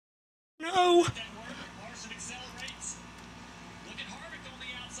No.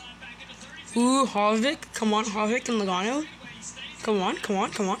 Ooh, Harvick. Come on, Harvick and Logano. Come on,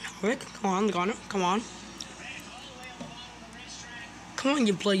 Harvick. Come on, Logano. Come on. Come on,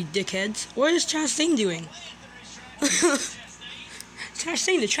 you bloody dickheads. What is Chastain doing?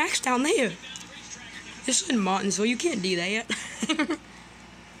 Chastain, the track's down there. This is in Martinsville. You can't do that yet.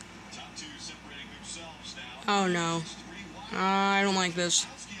 Oh, no. I don't like this.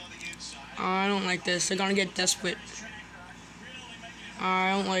 I don't like this. They're gonna get desperate.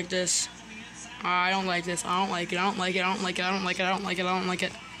 I don't like this. I don't like this. I don't like it. I don't like it. I don't like it. I don't like it. I don't like it. I don't like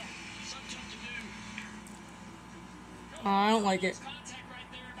it. I don't like it.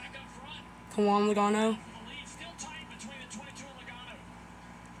 Come on, Logano.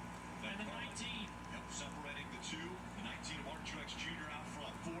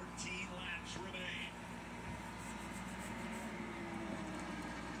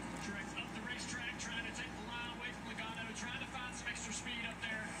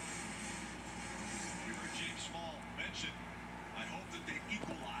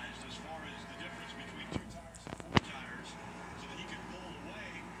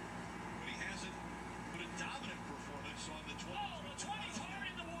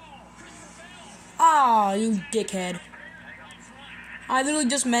 Ah, you dickhead. I literally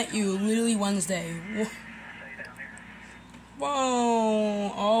just met you, literally Wednesday.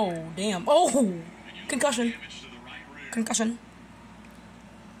 Whoa. Oh, damn. Oh! Concussion. Concussion.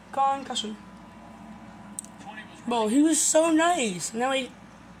 Concussion. Bro, he was so nice. Now he...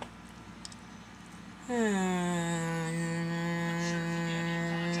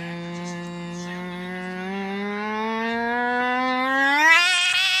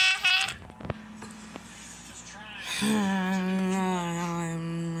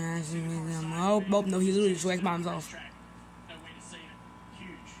 Oh, no, he literally just whacked by himself.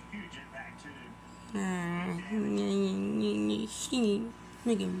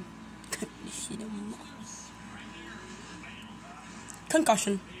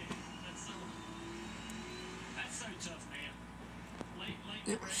 Concussion.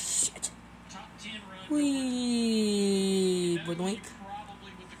 Oh, shit. Wee, boy,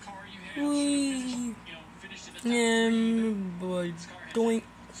 wee. Boy, doink.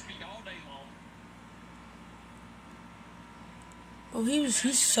 Oh,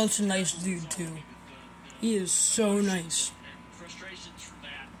 he's such a nice dude too. He is so nice.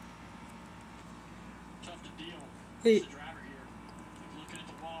 Hey.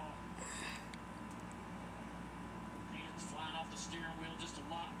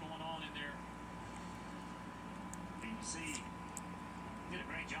 Did a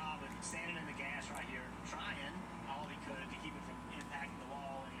great job of standing in the gas right here, trying all he could to keep it from impacting the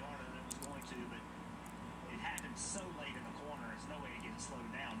wall any harder than it was going to, but it happened so late in the corner, there's no way to get it slowed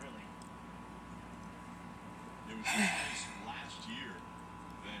down, really. It was this last year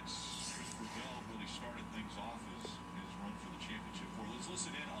that Chostopher really started things off his run for the championship. Let's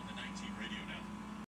listen in on